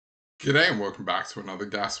G'day and welcome back to another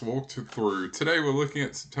gas walkthrough. Today we're looking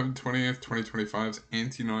at September 20th, 2025's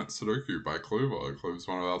Antiknight Sudoku by Clover. Clover's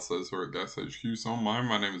one of our sellers here at Gas HQ, so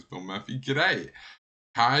my name is Bill Murphy. G'day!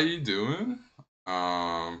 How you doing?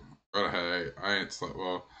 Got a headache. I ain't slept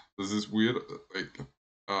well. There's this weird,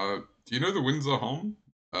 do you know the Windsor home?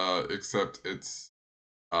 Except it's,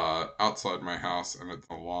 outside my house and it's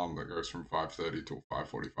an alarm that goes from 5:30 till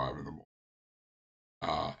 5:45 in the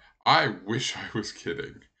morning. I wish I was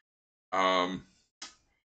kidding.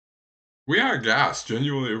 We are Gas,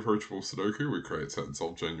 genuinely approachable Sudoku. We create set and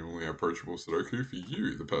solve genuinely approachable Sudoku for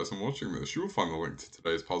you, the person watching this. You will find the link to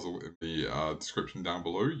today's puzzle in the description down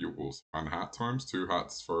below. You will also find hat times, 2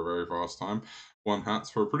 hats for a very fast time, 1 hats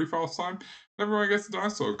for a pretty fast time. Everyone gets a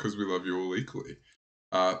dice roll because we love you all equally.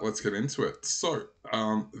 Let's get into it. So,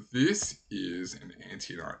 this is an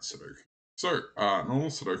Antiknight Sudoku. So, normal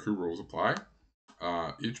Sudoku rules apply.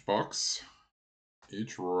 Each box,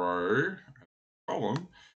 each row, column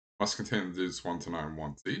must contain the digits 1 to 9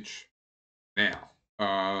 once each. Now,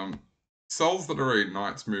 cells that are a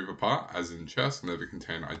knight's move apart, as in chess, never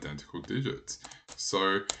contain identical digits.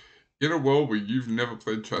 So, in a world where you've never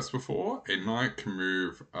played chess before, a knight can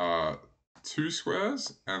move 2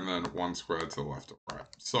 squares and then 1 square to the left or right.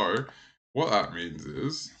 So, what that means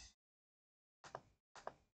is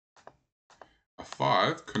a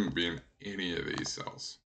 5 couldn't be in any of these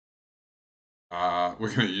cells.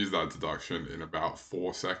 We're going to use that deduction in about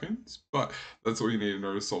 4 seconds, but that's all you need to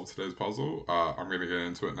know to solve today's puzzle. I'm going to get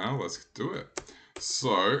into it now. Let's do it.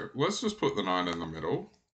 So let's just put the 9 in the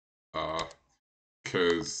middle,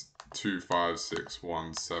 because 2, 5, 6,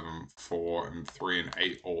 1, 7, 4, and 3 and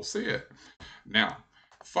 8 all see it. Now,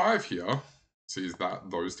 5 here sees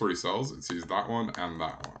those 3 cells. It sees that one and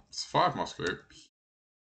that one. So 5 must go.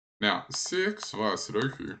 Now, 6 via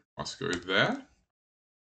Sudoku must go there.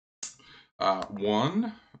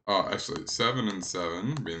 7 and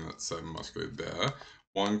 7, meaning that 7 must go there.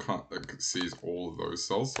 1 sees all of those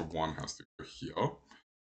cells, so 1 has to go here.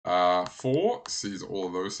 4 sees all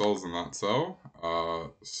of those cells in that cell,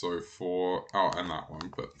 so 4, and that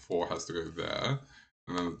one, but 4 has to go there.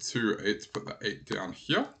 And then the 2, 8, put the 8 down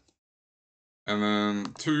here. And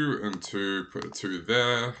then 2 and 2, put a 2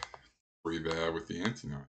 there, 3 there with the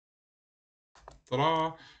Antiknight.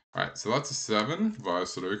 Ta-da! Alright, so that's a 7 via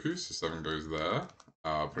Sudoku, so 7 goes there.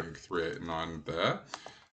 Putting 3, 8, and 9 there.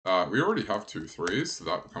 We already have 2 3s, so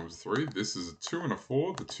that becomes 3. This is a 2 and a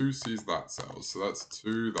 4. The 2 sees that cell, so that's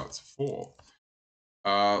 2, that's 4.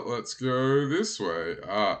 Let's go this way.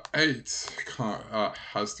 8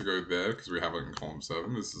 has to go there because we have it in column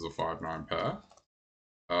 7. This is a 5 9 pair.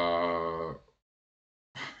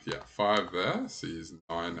 Yeah, 5 there sees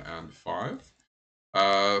 9 and 5.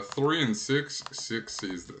 3 and 6, 6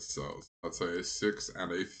 sees the cells. That's a 6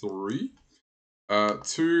 and a 3.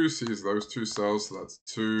 2 sees those 2 cells, so that's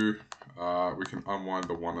 2. We can unwind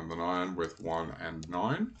the 1 and the 9 with 1 and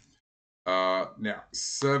 9. Now,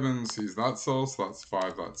 7 sees that cell, so that's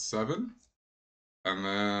 5, that's 7. And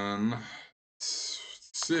then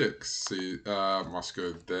 6 must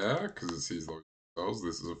go there, because it sees those cells.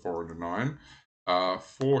 This is a 4 and a 9.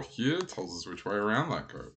 4 here tells us which way around that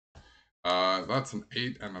goes. That's an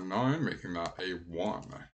 8 and a 9, making that a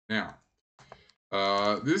 1. Now,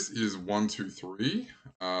 this is 1, 2, 3.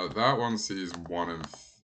 That one sees 1 and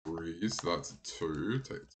 3, so that's a 2.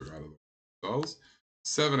 Take 2 out of the cells.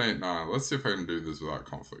 7, 8, 9. Let's see if I can do this without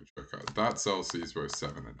conflict checker. That cell sees both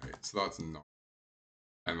 7 and 8, so that's a 9.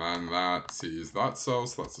 And then that sees that cell,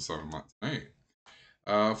 so that's a 7, that's an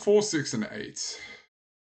 8. 4, 6, and 8.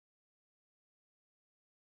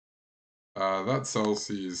 That cell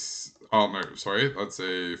sees, oh no, sorry, that's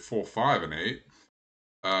a 4, 5, and 8.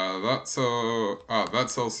 That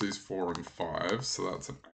cell sees 4 and 5, so that's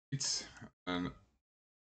an 8. And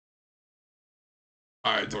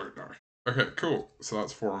I don't know. Okay, cool. So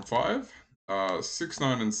that's 4 and 5. 6,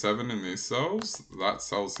 9, and 7 in these cells. That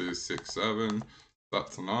cell sees 6, 7.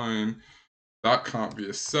 That's a 9. That can't be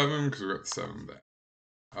a 7 because we've got the 7 there.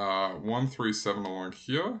 1, 3, 7 along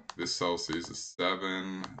here. This cell sees a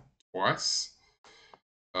 7 twice.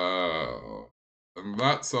 And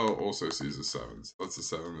that cell also sees a 7. So that's a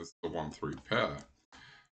 7. That's the 1, 3 pair.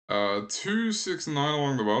 2, 6, and 9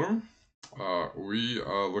 along the bottom. We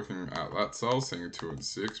are looking at that cell, seeing 2 and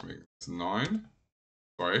 6, making this 9.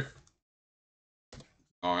 Sorry.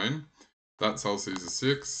 9. That cell sees a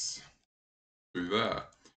 6. 2 there.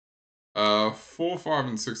 4, 5,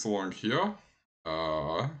 and 6 along here.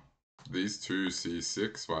 These 2 see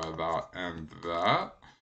 6 via that and that.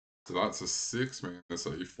 So that's a 6, making this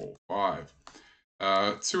a 4, 5.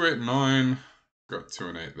 2, 8, and 9. Got 2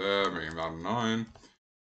 and 8 there, making that a 9.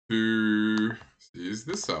 2 sees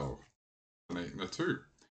this cell. an 8 and a 2.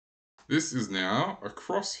 This is now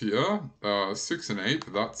across here, 6 and 8,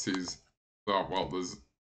 but that is, well,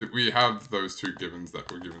 we have those two givens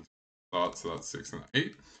that were given to the start, so that's 6 and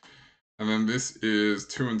 8. And then this is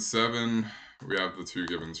 2 and 7. We have the two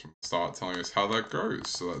givens from the start telling us how that goes.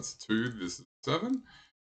 So that's 2, this is 7.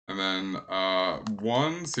 And then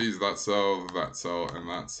 1 sees that cell, and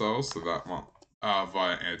that cell. So that one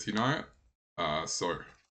via Antiknight. So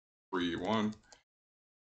 3, 1.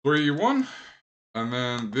 3, 1. And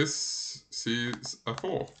then this sees a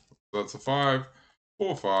 4. So that's a 5,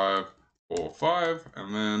 4, 5, 4, 5.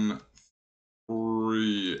 And then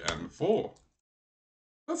 3 and 4.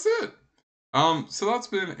 That's it. So that's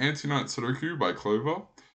been Antiknight Sudoku by Clover.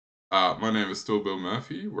 My name is still Bill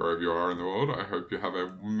Murphy, wherever you are in the world. I hope you have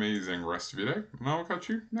an amazing rest of your day, and I will catch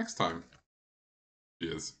you next time.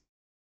 Cheers.